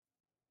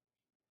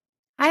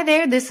Hi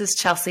there, this is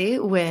Chelsea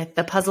with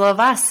The Puzzle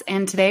of Us,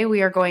 and today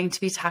we are going to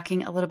be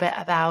talking a little bit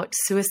about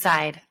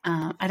suicide.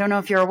 I don't know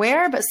if you're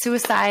aware, but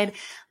Suicide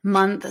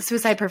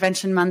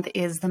Prevention Month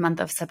is the month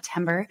of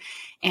September,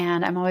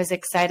 and I'm always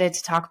excited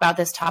to talk about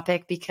this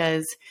topic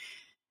because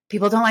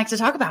people don't like to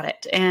talk about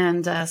it,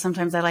 and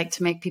sometimes I like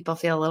to make people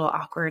feel a little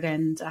awkward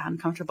and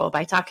uncomfortable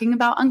by talking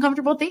about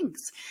uncomfortable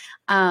things.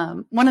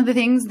 One of the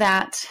things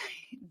that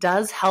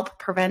does help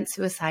prevent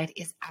suicide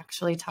is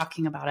actually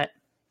talking about it.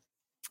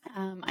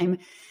 I'm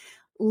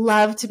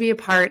love to be a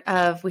part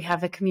of, we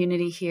have a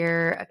community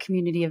here, a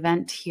community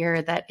event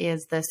here that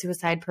is the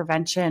suicide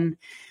prevention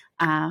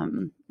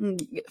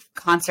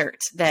concert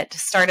that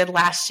started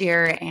last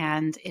year,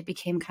 and it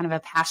became kind of a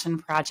passion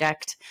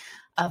project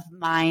of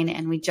mine.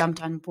 And we jumped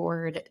on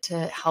board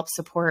to help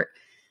support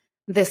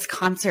this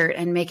concert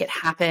and make it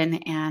happen.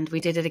 And we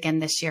did it again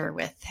this year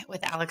with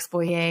Alex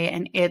Boyer.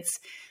 And it's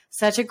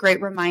such a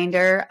great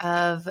reminder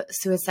of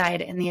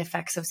suicide and the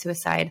effects of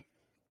suicide.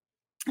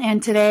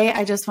 And today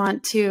I just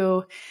want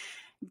to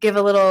give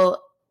a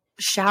little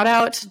shout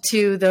out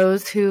to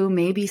those who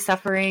may be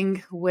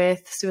suffering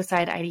with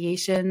suicide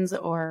ideations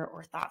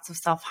or thoughts of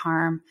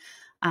self-harm.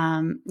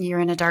 You're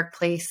in a dark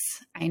place.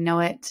 I know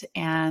it.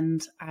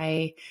 And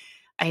I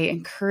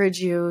encourage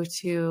you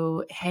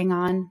to hang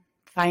on,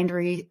 find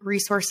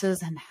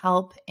resources and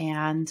help,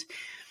 and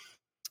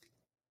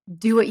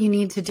do what you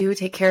need to do.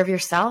 Take care of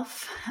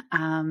yourself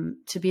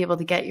to be able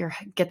to get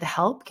the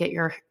help, get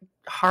your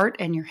heart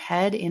and your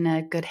head in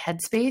a good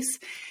headspace,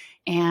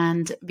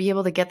 and be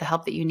able to get the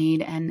help that you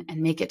need and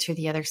make it to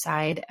the other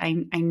side.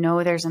 I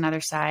know there's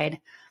another side,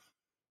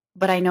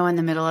 but I know in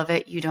the middle of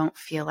it, you don't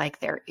feel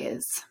like there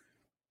is.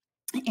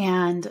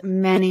 And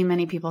many,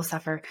 many people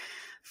suffer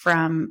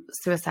from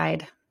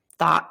suicide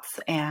thoughts.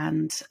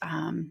 And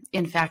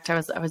in fact, I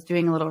was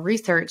doing a little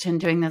research and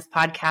doing this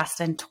podcast,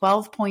 and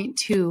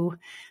 12.2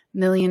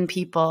 million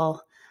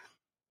people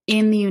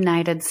in the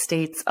United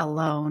States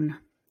alone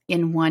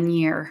in 1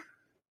 year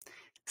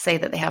say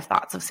that they have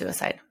thoughts of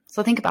suicide.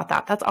 So think about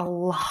that. That's a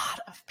lot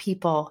of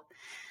people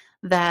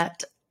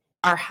that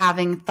are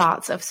having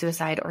thoughts of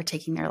suicide or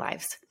taking their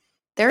lives.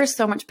 There is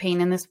so much pain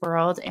in this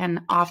world,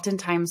 and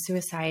oftentimes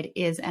suicide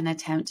is an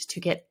attempt to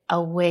get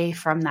away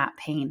from that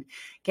pain,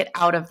 get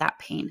out of that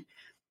pain.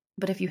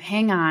 But if you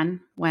hang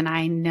on, when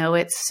I know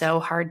it's so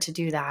hard to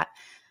do that,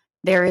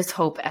 there is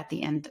hope at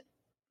the end.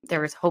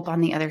 There is hope on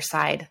the other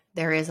side.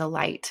 There is a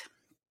light.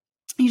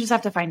 You just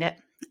have to find it.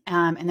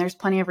 And there's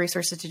plenty of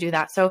resources to do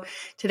that. So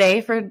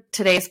today, for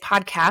today's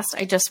podcast,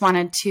 I just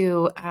wanted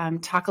to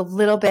talk a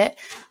little bit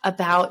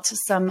about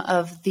some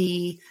of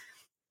the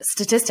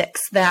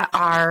statistics that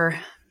are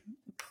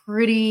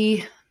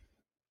pretty,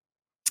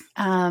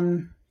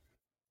 they're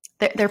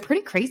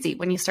pretty crazy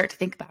when you start to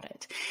think about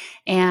it.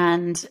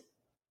 And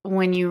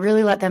when you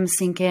really let them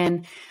sink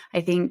in,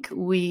 I think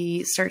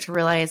we start to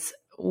realize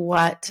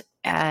what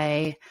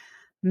a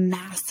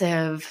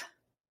massive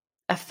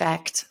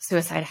effect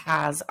suicide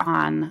has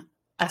on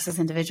us as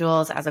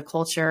individuals, as a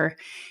culture.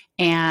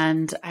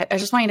 And I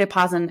just want you to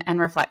pause and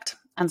reflect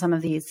on some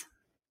of these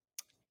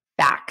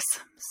facts.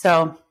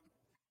 So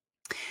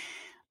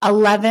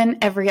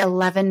every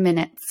 11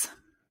 minutes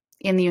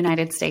in the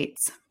United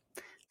States,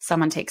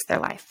 someone takes their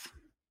life.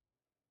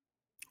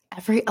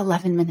 Every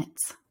 11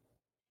 minutes.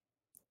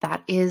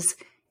 That is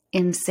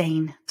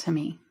insane to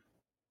me.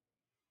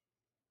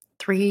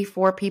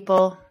 3-4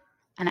 people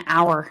an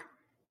hour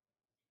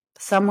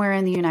somewhere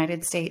in the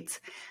United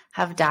States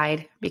have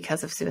died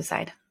because of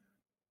suicide.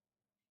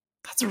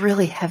 That's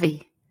really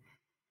heavy.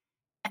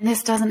 And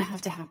this doesn't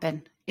have to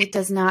happen. It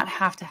does not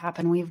have to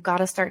happen. We've got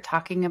to start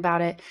talking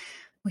about it.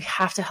 We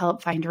have to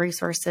help find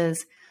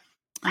resources,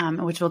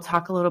 which we'll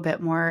talk a little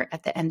bit more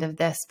at the end of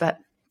this. But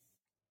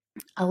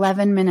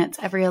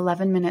every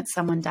 11 minutes,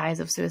 someone dies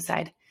of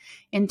suicide.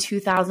 In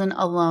 2000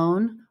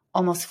 alone,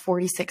 almost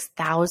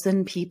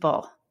 46,000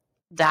 people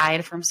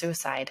died from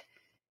suicide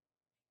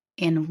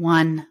in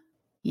 1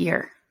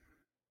 year.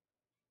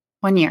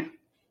 1 year.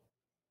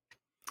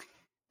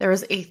 There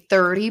was a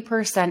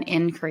 30%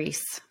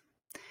 increase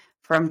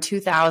from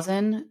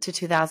 2000 to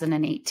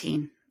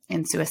 2018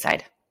 in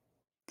suicide.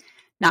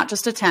 Not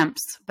just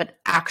attempts, but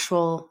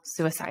actual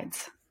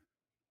suicides.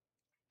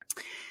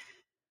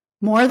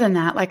 More than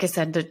that, like I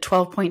said, the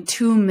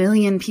 12.2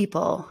 million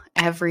people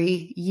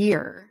every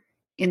year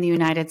in the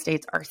United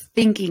States are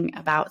thinking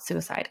about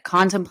suicide,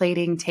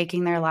 contemplating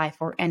taking their life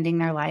or ending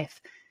their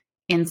life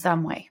in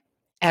some way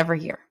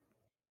every year.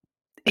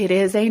 It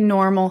is a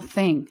normal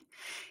thing.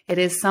 It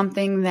is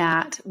something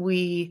that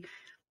we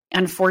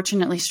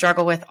unfortunately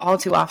struggle with all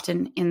too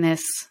often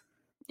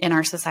in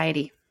our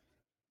society.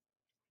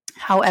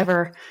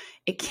 However,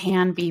 it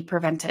can be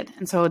prevented.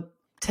 And so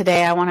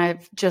today I want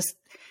to just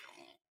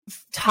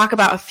talk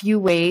about a few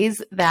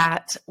ways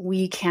that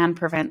we can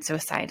prevent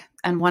suicide.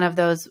 And one of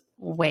those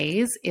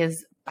ways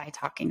is by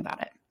talking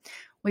about it.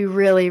 We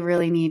really,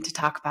 really need to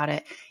talk about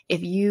it.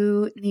 If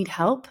you need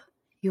help,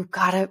 you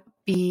got to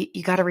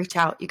reach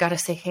out. You got to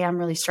say, hey, I'm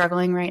really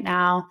struggling right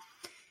now.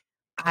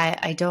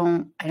 I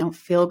don't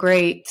feel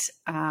great.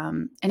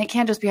 And it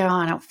can't just be, oh,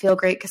 I don't feel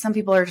great. Cause some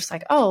people are just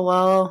like, oh,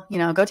 well,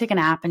 go take a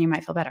nap and you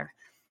might feel better.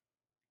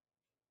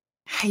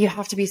 You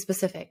have to be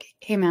specific.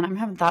 Hey man, I'm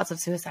having thoughts of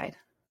suicide.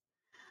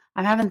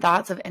 I'm having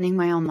thoughts of ending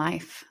my own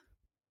life.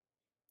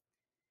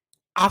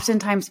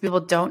 Oftentimes people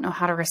don't know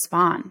how to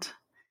respond.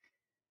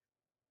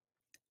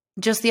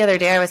 Just the other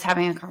day, I was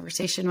having a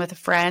conversation with a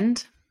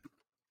friend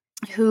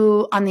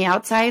who on the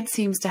outside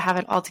seems to have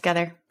it all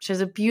together. She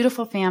has a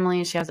beautiful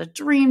family. She has a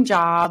dream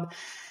job.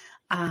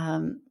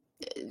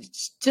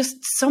 Just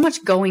so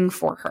much going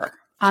for her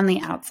on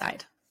the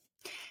outside.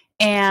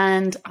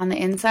 And on the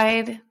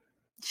inside,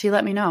 she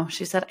let me know.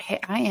 She said, hey,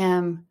 I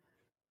am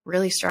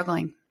really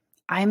struggling.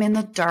 I'm in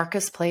the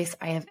darkest place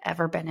I have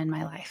ever been in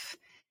my life.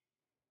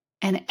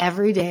 And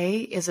every day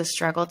is a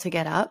struggle to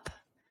get up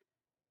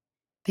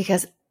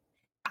because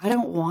I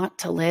don't want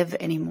to live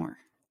anymore.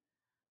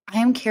 I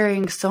am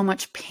carrying so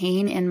much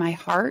pain in my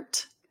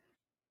heart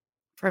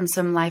from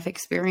some life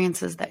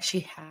experiences that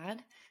she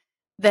had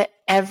that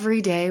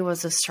every day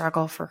was a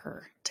struggle for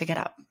her to get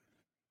up.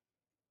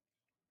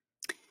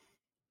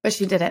 But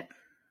she did it,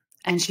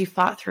 and she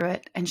fought through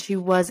it, and she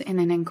was in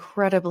an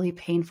incredibly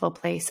painful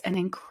place, an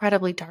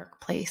incredibly dark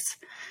place.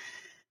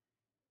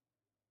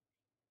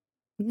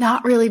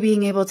 Not really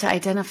being able to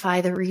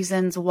identify the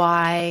reasons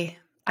why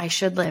I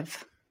should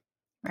live,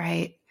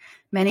 right?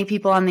 Many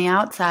people on the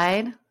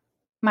outside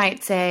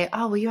might say,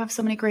 oh, well, you have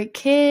so many great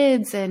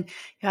kids and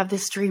you have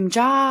this dream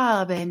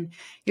job and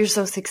you're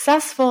so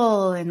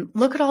successful and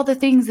look at all the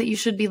things that you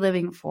should be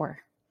living for.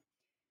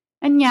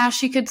 And yeah,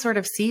 she could sort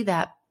of see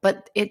that,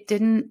 but it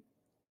didn't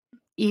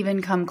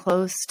even come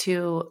close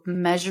to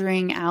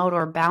measuring out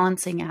or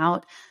balancing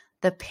out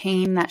the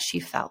pain that she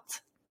felt,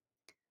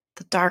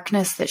 the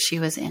darkness that she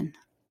was in,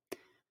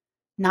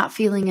 not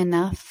feeling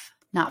enough,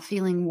 not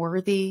feeling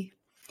worthy,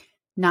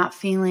 not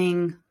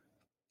feeling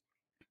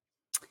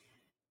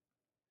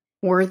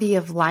worthy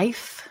of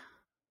life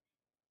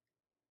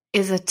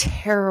is a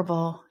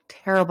terrible,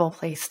 terrible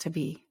place to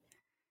be.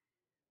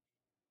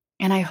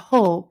 And I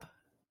hope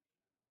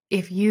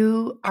if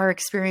you are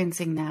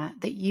experiencing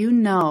that you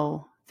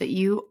know that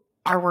you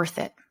are worth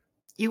it.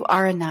 You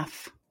are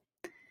enough.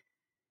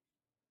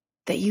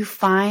 That you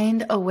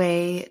find a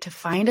way to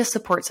find a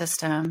support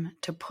system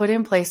to put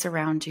in place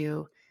around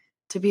you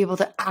to be able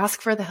to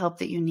ask for the help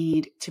that you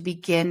need to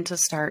begin to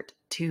start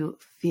to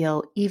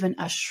feel even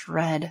a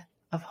shred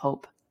of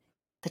hope,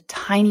 the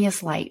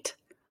tiniest light.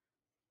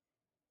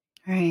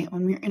 All right,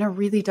 when we're in a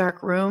really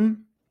dark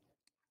room,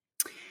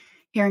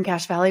 here in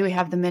Cache Valley, we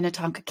have the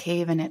Minnetonka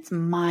Cave and it's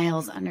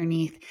miles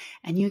underneath.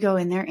 And you go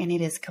in there and it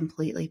is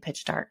completely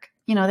pitch dark.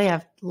 They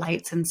have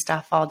lights and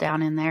stuff all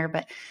down in there,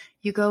 but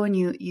you go and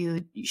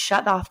you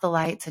shut off the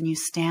lights and you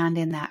stand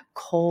in that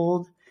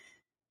cold,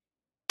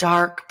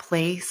 dark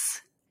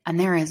place and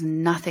there is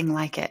nothing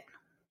like it.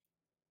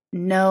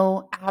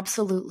 No,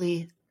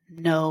 absolutely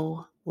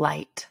no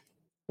light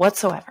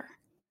whatsoever.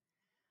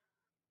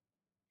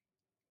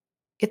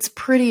 It's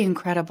pretty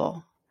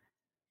incredible.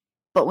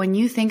 But when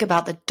you think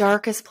about the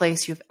darkest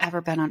place you've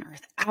ever been on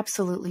earth,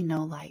 absolutely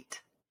no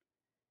light.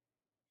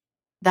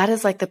 That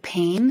is like the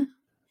pain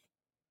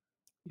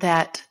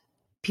that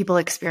people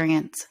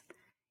experience.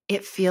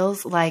 It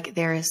feels like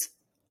there is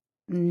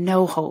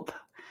no hope.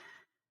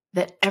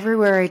 That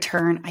everywhere I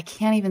turn, I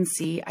can't even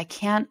see. I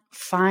can't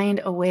find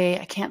a way.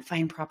 I can't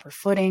find proper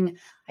footing.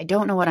 I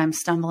don't know what I'm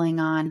stumbling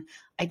on.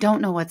 I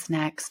don't know what's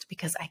next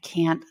because I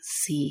can't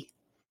see.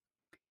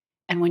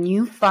 And when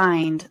you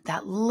find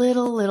that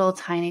little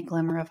tiny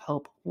glimmer of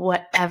hope,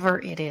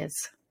 whatever it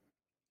is,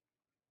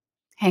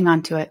 hang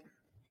on to it.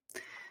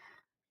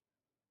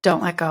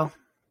 Don't let go.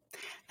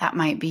 That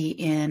might be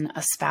in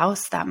a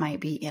spouse, that might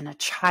be in a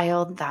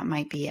child, that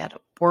might be at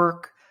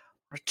work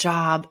or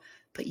job,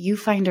 but you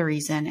find a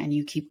reason and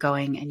you keep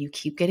going and you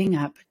keep getting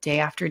up day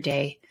after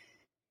day,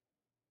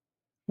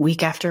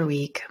 week after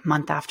week,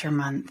 month after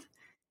month,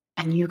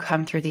 and you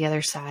come through the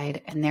other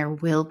side and there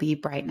will be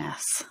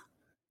brightness.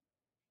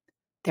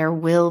 There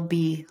will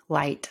be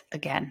light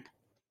again.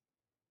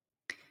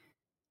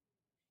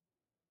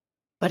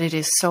 But it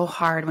is so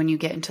hard when you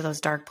get into those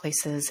dark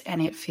places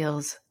and it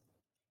feels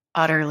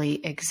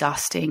utterly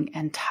exhausting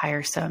and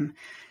tiresome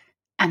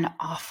and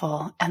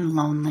awful and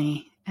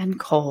lonely and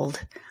cold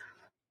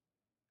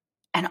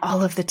and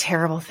all of the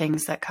terrible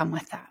things that come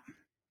with that.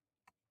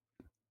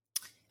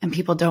 And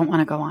people don't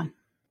want to go on.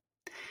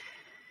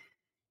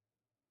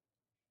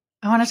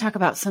 I want to talk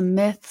about some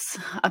myths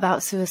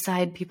about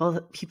suicide.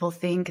 People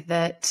think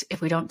that if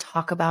we don't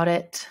talk about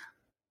it,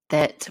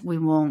 that we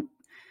won't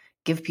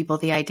give people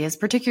the ideas,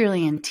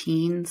 particularly in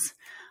teens.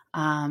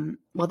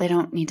 Well, they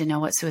don't need to know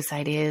what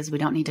suicide is. We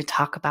don't need to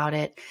talk about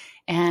it.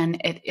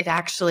 And it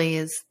actually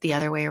is the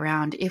other way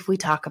around. If we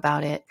talk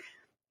about it,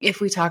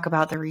 if we talk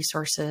about the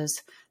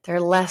resources,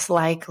 they're less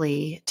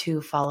likely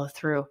to follow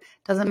through.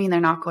 Doesn't mean they're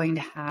not going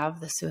to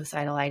have the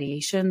suicidal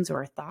ideations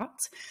or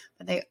thoughts,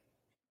 but they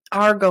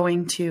are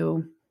going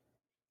to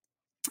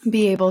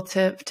be able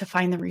to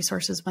find the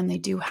resources when they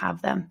do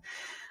have them.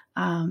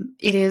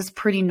 It is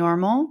pretty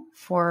normal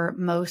for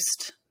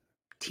most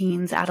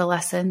teens,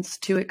 adolescents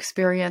to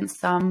experience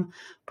some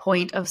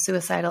point of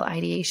suicidal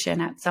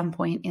ideation at some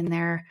point in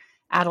their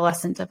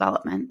adolescent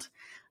development.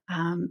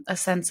 A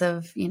sense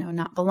of,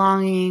 not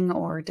belonging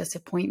or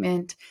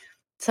disappointment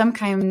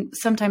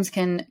sometimes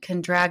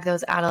can drag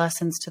those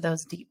adolescents to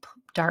those deep,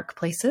 dark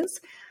places.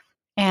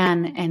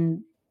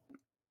 And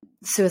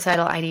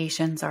suicidal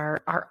ideations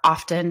are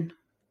often,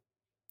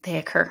 they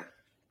occur.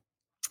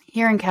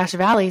 Here in Cache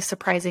Valley,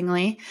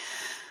 surprisingly,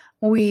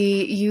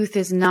 youth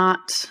is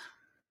not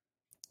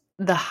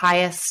the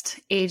highest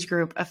age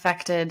group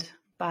affected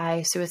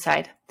by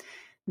suicide.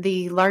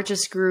 The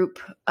largest group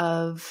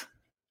of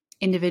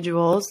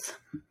individuals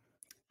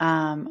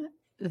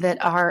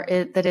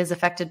that is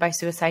affected by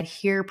suicide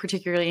here,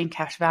 particularly in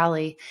Cache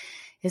Valley,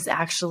 is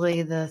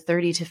actually the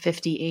 30 to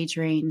 50 age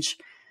range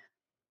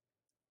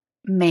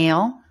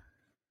male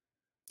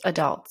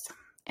adults.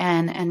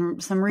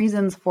 And some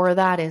reasons for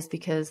that is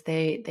because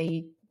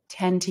they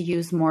tend to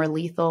use more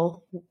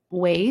lethal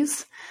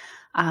ways.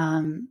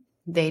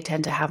 They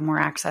tend to have more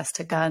access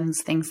to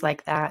guns, things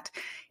like that.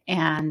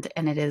 And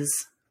it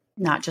is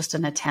not just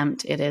an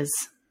attempt,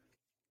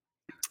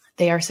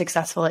 they are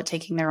successful at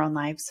taking their own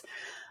lives.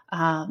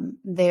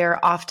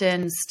 They're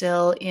often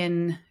still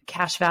in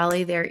Cache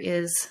Valley. There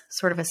is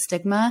sort of a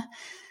stigma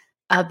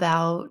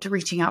about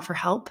reaching out for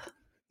help.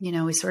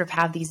 We sort of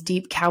have these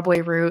deep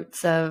cowboy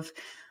roots of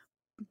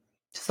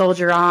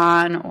soldier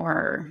on,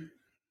 or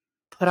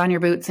put on your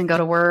boots and go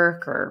to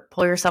work, or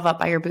pull yourself up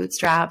by your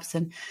bootstraps,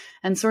 and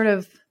sort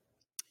of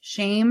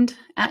shamed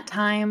at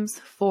times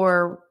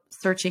for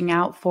searching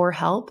out for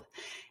help.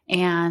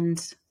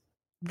 And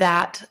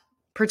that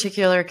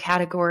particular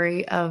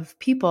category of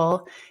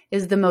people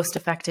is the most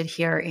affected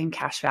here in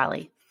Cache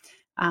Valley.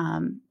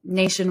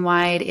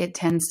 Nationwide, it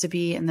tends to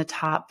be in the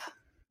top,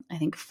 I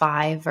think,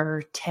 5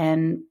 or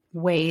 10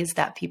 ways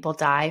that people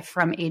die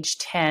from age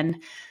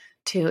 10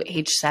 to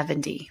age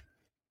 70.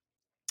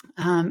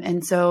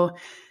 And so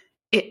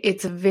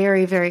it's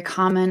very, very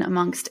common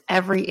amongst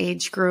every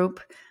age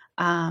group.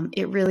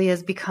 It really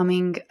is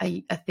becoming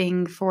a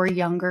thing for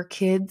younger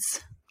kids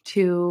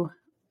to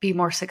be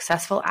more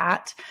successful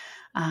at,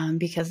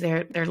 because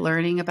they're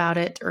learning about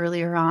it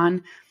earlier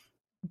on.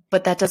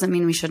 But that doesn't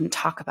mean we shouldn't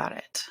talk about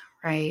it,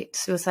 right?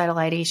 Suicidal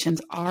ideations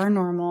are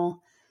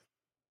normal,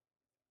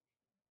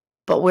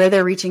 but where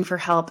they're reaching for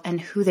help and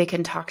who they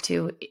can talk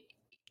to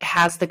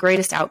has the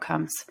greatest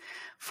outcomes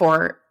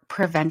for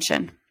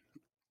prevention.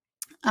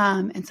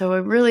 And so I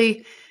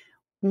really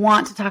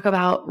want to talk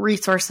about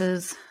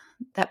resources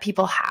that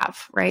people have,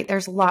 right?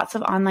 There's lots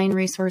of online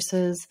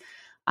resources,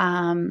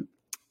 and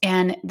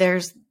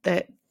there's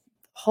the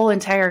whole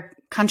entire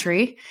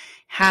country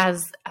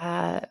has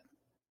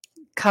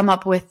come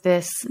up with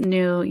this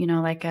new,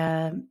 like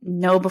a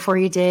know before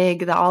you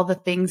dig, all the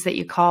things that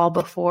you call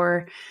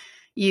before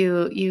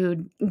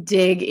you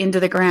dig into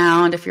the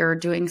ground. If you're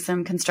doing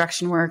some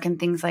construction work and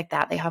things like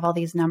that, they have all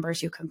these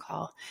numbers you can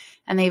call.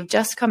 And they've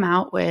just come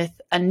out with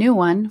a new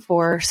one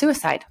for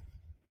suicide.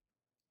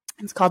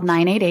 It's called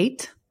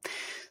 988.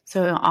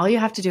 So all you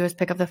have to do is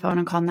pick up the phone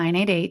and call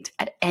 988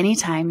 at any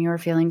time you are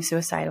feeling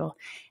suicidal,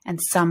 and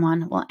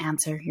someone will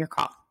answer your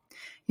call.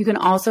 You can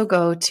also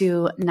go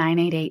to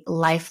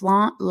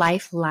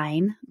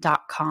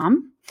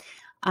 988lifeline.com,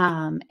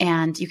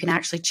 and you can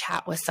actually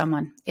chat with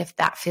someone if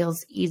that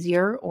feels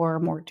easier or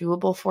more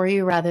doable for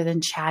you, rather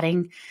than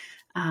chatting,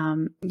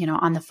 on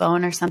the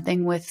phone or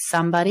something with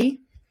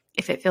somebody.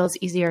 If it feels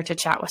easier to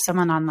chat with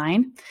someone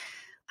online,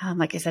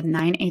 like I said,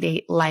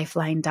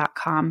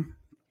 988lifeline.com.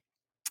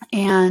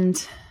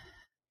 And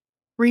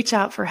reach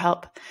out for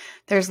help.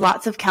 There's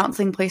lots of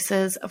counseling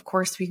places. Of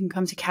course, we can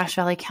come to Cache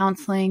Valley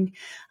Counseling.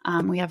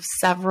 We have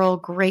several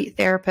great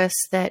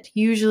therapists that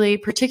usually,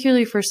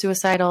 particularly for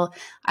suicidal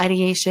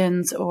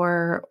ideations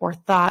or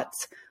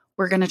thoughts,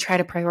 we're going to try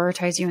to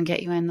prioritize you and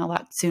get you in a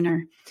lot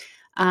sooner.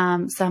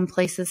 Some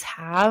places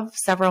have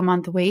several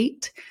month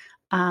wait.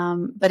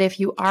 But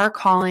if you are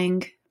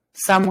calling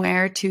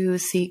somewhere to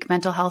seek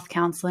mental health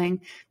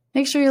counseling,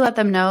 make sure you let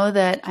them know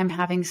that I'm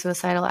having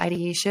suicidal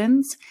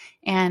ideations,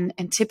 and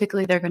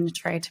typically they're going to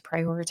try to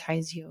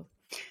prioritize you.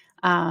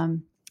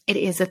 It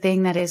is a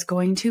thing that is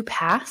going to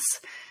pass.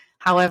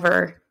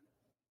 However,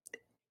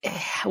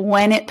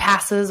 when it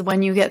passes,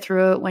 when you get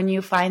through it, when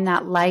you find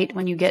that light,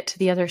 when you get to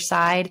the other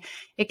side,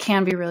 it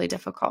can be really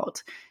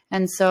difficult.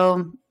 And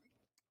so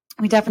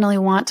we definitely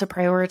want to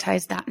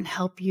prioritize that and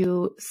help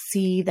you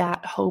see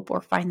that hope,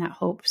 or find that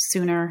hope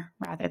sooner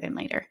rather than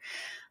later.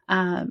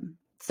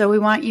 So we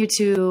want you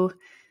to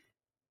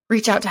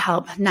reach out to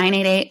help.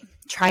 988,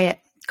 try it,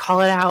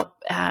 call it out,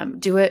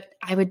 do it.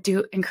 I would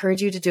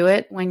encourage you to do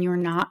it when you're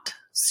not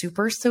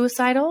super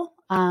suicidal,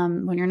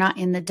 when you're not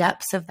in the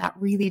depths of that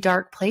really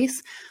dark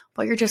place,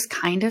 but you're just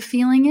kind of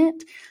feeling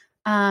it,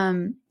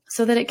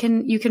 so that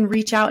you can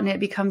reach out and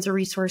it becomes a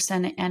resource,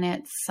 and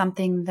it's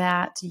something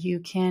that you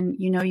can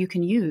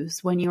use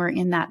when you are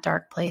in that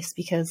dark place,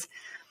 because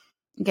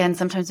Again,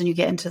 sometimes when you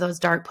get into those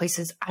dark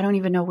places, I don't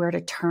even know where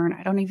to turn.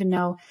 I don't even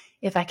know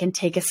if I can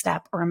take a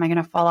step, or am I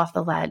going to fall off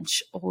the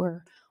ledge,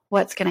 or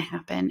what's going to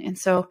happen. And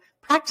so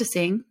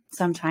practicing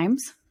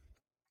sometimes,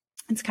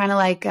 it's kind of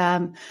like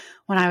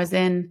when I was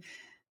in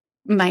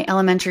my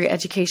elementary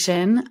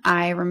education,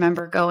 I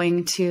remember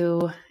going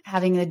to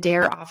having a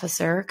DARE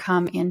officer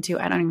come into,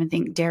 I don't even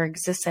think DARE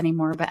exists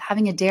anymore, but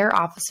having a DARE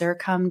officer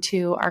come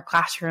to our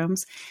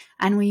classrooms.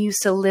 And we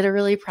used to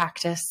literally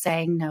practice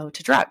saying no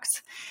to drugs.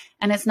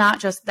 And it's not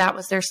just, that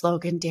was their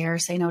slogan, DARE,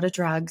 say no to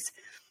drugs.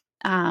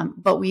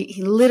 But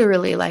he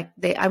literally,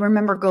 I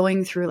remember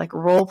going through like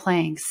role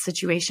playing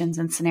situations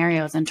and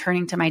scenarios and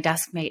turning to my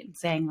desk mate and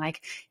saying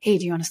like, hey,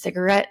 do you want a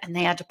cigarette? And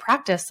they had to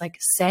practice like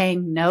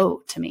saying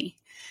no to me.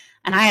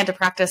 And I had to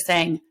practice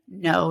saying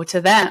no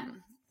to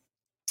them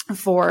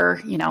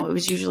for, it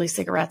was usually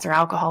cigarettes or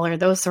alcohol or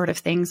those sort of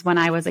things when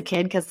I was a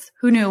kid, because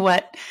who knew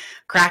what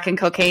crack and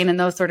cocaine and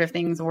those sort of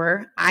things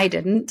were? I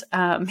didn't.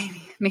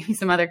 Maybe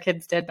some other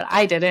kids did, but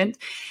I didn't.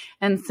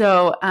 And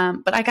so,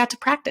 but I got to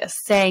practice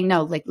saying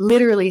no, like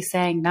literally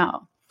saying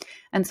no.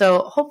 And so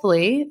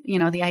hopefully,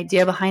 the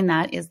idea behind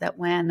that is that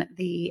when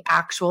the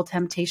actual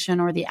temptation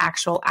or the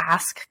actual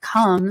ask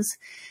comes,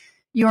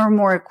 you're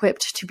more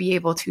equipped to be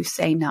able to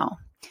say no.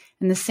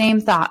 And the same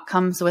thought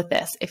comes with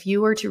this. If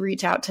you were to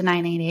reach out to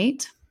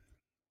 988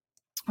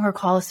 or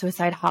call a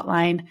suicide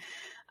hotline,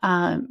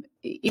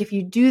 if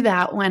you do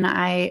that when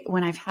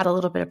I've had a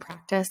little bit of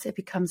practice, it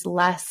becomes more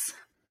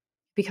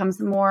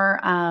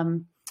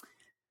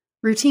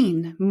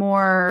routine,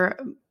 more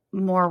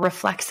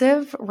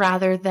reflexive,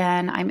 rather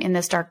than I'm in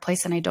this dark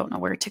place and I don't know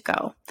where to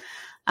go.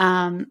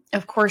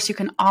 Of course, you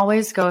can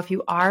always go if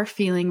you are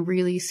feeling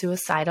really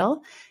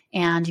suicidal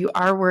and you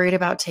are worried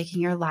about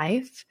taking your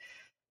life.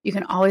 You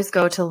can always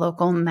go to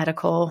local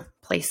medical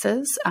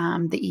places.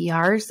 The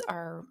ERs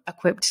are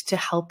equipped to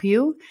help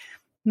you.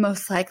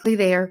 Most likely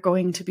they are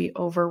going to be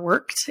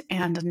overworked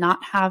and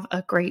not have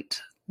a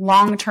great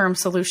long-term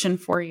solution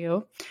for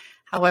you.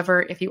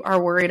 However, if you are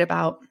worried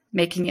about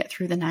making it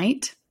through the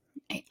night,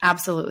 they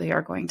absolutely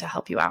are going to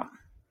help you out.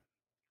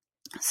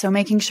 So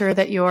making sure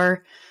that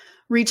you're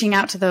reaching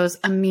out to those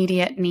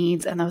immediate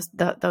needs and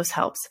those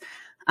helps.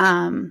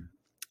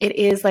 It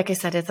is, like I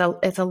said,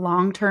 it's a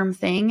long-term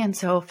thing. And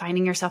so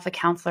finding yourself a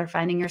counselor,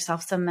 finding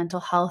yourself some mental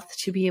health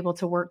to be able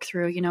to work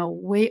through,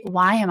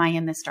 why am I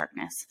in this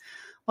darkness?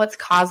 What's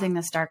causing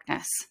this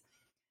darkness?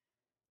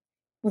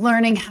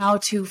 Learning how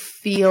to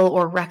feel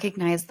or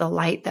recognize the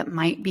light that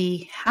might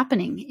be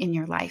happening in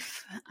your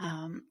life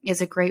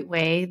is a great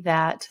way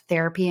that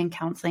therapy and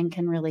counseling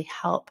can really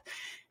help.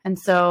 And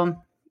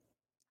so,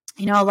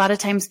 a lot of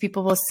times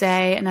people will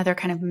say, another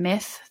kind of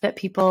myth that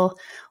people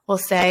will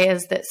say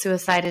is that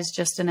suicide is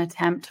just an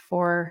attempt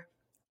for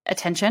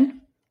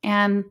attention.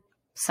 And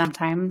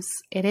sometimes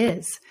it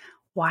is.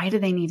 Why do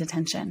they need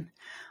attention?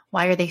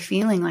 Why are they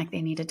feeling like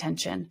they need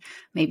attention?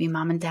 Maybe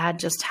mom and dad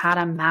just had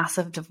a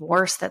massive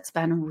divorce that's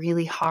been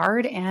really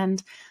hard,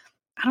 and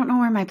I don't know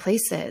where my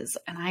place is,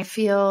 and I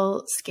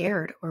feel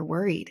scared or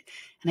worried,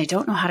 and I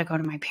don't know how to go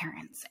to my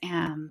parents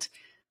and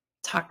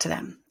talk to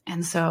them.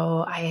 And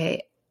so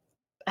I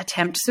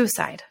attempt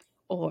suicide,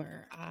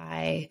 or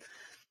I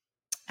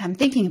am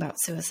thinking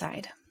about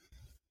suicide.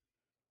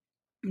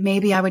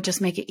 Maybe I would just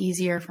make it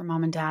easier for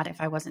mom and dad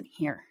if I wasn't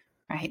here,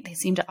 right? They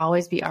seem to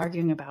always be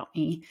arguing about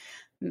me.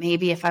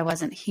 Maybe if I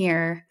wasn't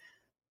here,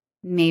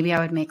 maybe I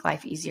would make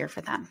life easier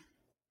for them.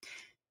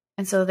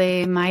 And so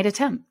they might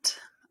attempt.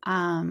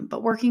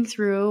 But working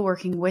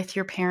with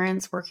your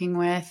parents, working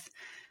with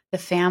the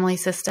family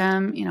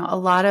system, a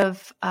lot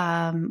of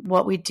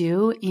what we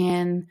do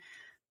in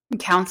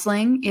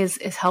counseling is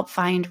help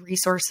find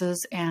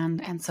resources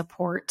and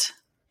support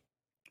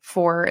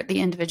for the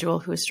individual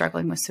who is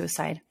struggling with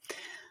suicide,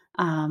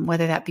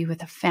 whether that be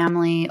with a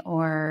family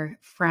or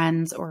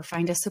friends, or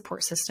find a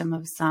support system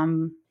of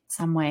some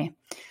way.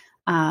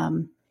 I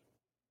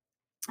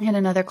had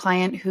another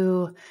client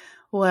who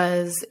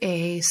was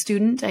a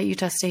student at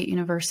Utah State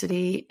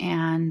University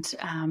and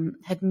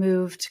had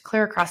moved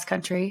clear across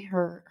country.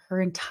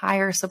 Her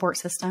entire support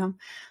system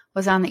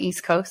was on the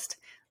East Coast.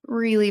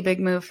 Really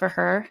big move for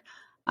her.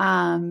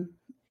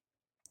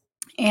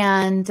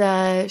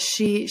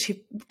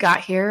 She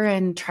got here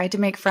and tried to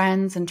make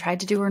friends and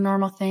tried to do her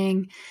normal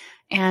thing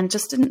and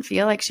just didn't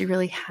feel like she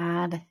really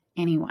had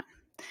anyone.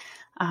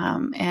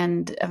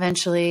 And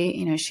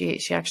eventually,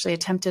 she actually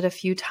attempted a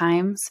few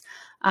times,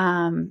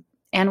 and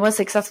was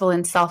successful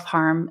in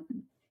self-harm,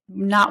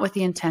 not with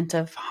the intent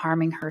of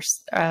harming her,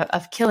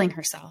 of killing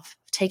herself,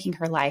 taking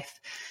her life,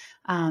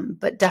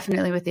 but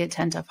definitely with the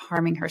intent of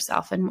harming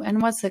herself,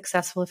 and was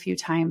successful a few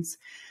times.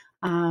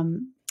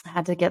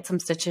 Had to get some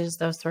stitches,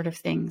 those sort of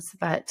things,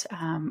 but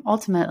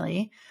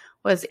ultimately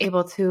was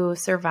able to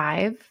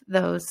survive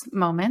those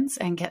moments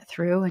and get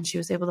through. And she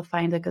was able to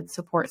find a good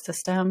support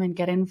system and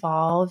get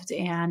involved.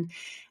 And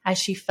as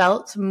she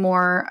felt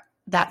more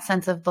that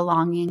sense of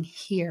belonging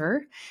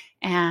here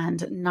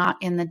and not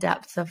in the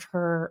depths of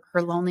her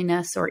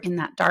loneliness or in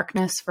that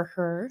darkness for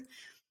her,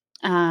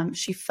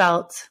 she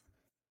felt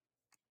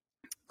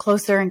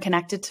closer and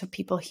connected to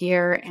people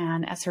here,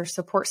 and as her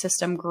support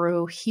system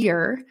grew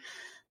here,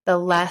 the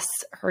less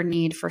her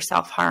need for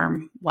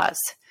self-harm was.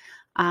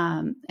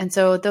 And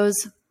so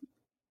those,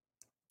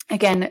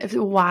 again,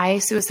 why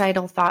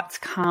suicidal thoughts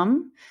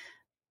come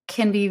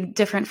can be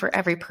different for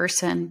every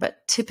person,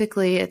 but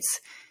typically it's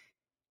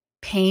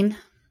pain,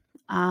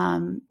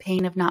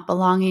 pain of not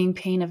belonging,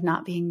 pain of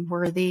not being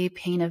worthy,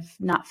 pain of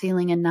not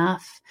feeling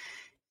enough,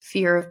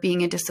 fear of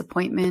being a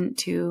disappointment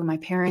to my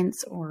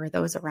parents or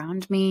those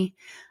around me.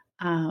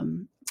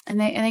 And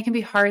they can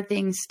be hard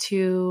things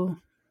to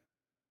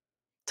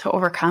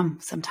overcome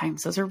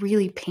sometimes. Those are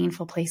really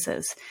painful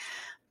places.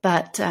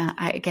 But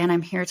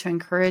I'm here to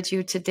encourage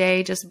you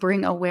today. Just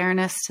bring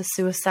awareness to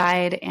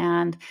suicide.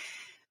 And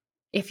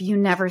if you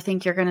never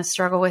think you're going to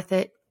struggle with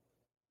it,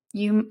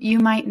 you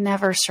might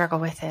never struggle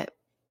with it.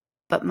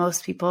 But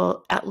most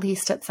people, at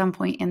least at some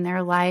point in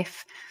their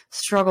life,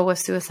 struggle with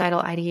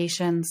suicidal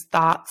ideations,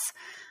 thoughts,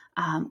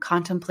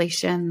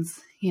 contemplations,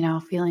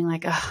 feeling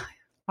like, oh,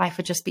 life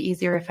would just be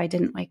easier if I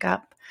didn't wake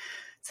up.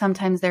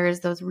 Sometimes there is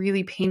those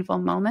really painful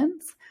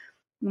moments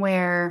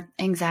where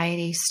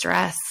anxiety,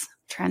 stress,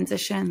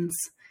 transitions,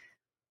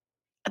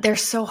 they're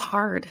so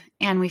hard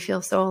and we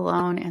feel so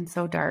alone and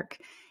so dark.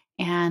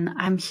 And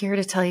I'm here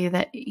to tell you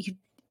that you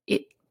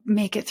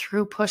make it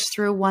through, push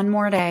through one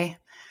more day,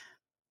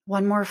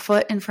 one more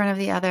foot in front of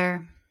the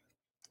other.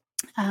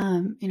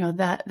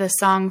 The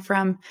song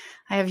from,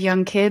 I have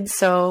young kids,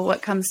 so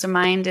what comes to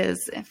mind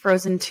is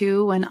Frozen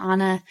 2 when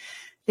Anna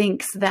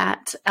thinks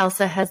that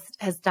Elsa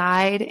has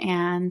died,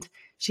 and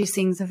she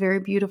sings a very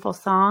beautiful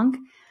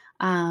song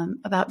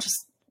about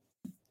just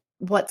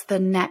what's the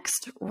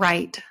next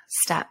right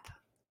step,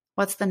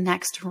 what's the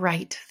next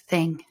right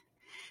thing.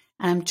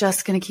 And I'm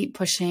just going to keep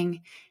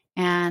pushing,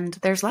 and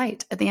there's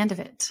light at the end of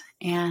it.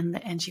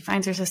 And she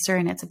finds her sister,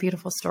 and it's a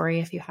beautiful story.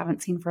 If you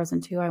haven't seen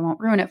Frozen 2, I won't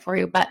ruin it for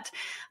you, but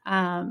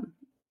I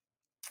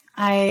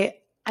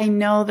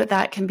know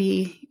that can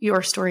be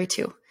your story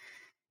too.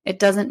 It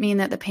doesn't mean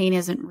that the pain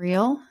isn't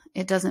real.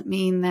 It doesn't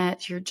mean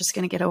that you're just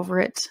going to get over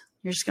it.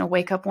 You're just going to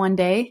wake up one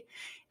day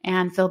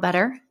and feel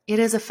better. It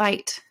is a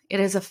fight.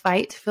 It is a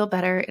fight to feel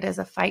better. It is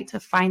a fight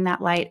to find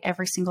that light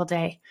every single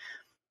day.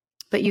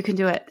 But you can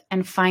do it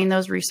and find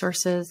those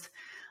resources.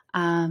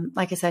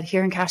 Like I said,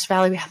 here in Cache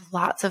Valley, we have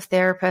lots of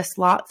therapists,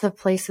 lots of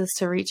places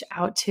to reach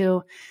out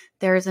to.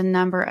 There's a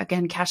number,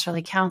 again, Cache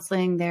Valley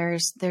Counseling.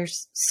 There's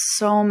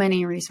so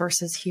many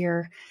resources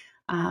here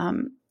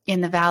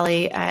in the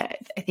Valley. I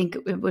think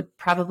it would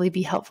probably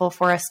be helpful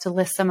for us to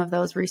list some of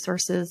those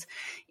resources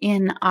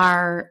in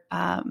our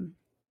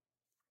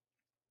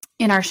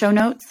show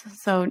notes.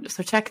 So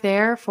check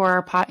there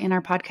for in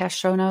our podcast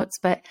show notes.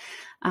 But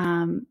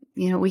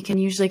we can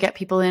usually get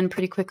people in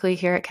pretty quickly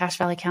here at Cache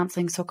Valley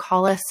Counseling. So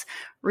call us,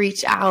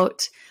 reach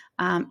out.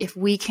 If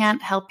we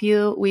can't help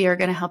you, we are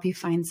going to help you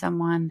find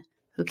someone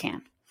who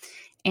can.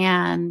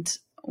 And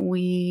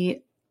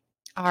we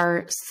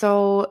are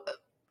so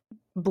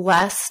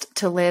blessed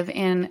to live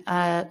in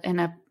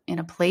a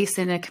place,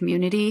 in a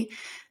community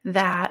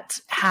that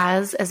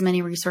has as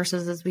many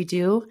resources as we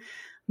do.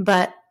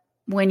 But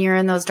when you're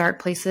in those dark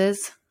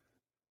places,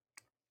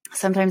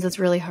 sometimes it's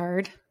really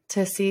hard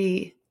to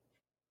see,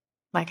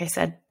 like I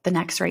said, the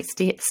next right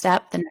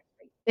step, the next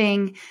right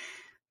thing,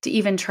 to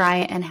even try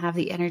and have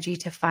the energy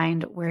to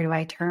find, where do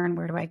I turn?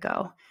 Where do I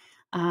go?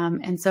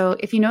 And so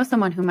if you know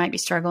someone who might be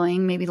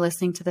struggling, maybe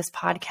listening to this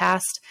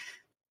podcast,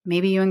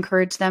 maybe you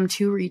encourage them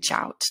to reach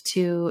out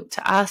to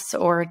us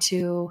or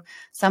to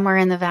somewhere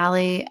in the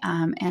Valley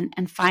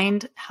and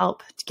find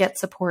help, to get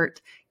support,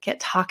 get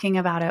talking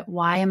about it.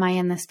 Why am I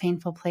in this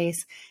painful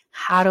place?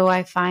 How do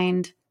I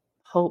find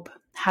hope?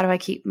 How do I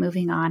keep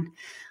moving on?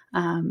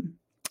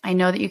 I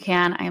know that you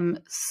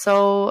can.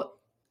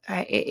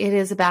 It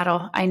is a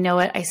battle. I know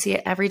it. I see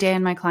it every day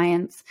in my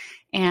clients,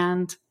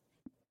 and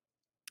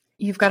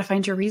you've got to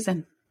find your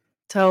reason.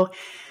 So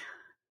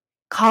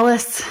call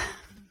us,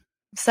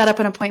 set up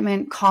an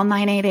appointment, call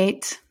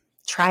 988,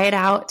 try it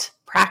out,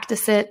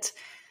 practice it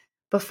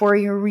before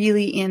you're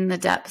really in the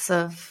depths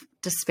of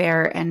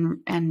despair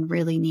and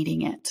really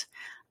needing it.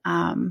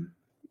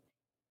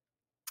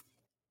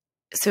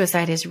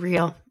 Suicide is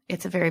real.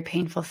 It's a very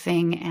painful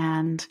thing.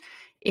 And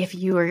if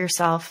you or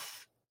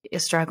yourself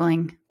is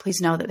struggling,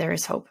 please know that there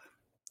is hope.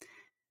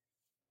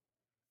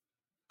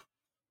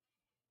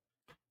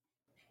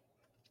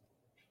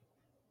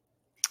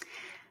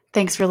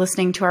 Thanks for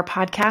listening to our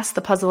podcast,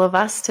 The Puzzle of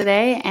Us,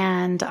 today,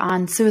 and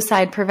on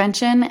suicide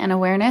prevention and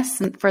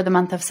awareness for the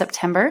month of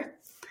September.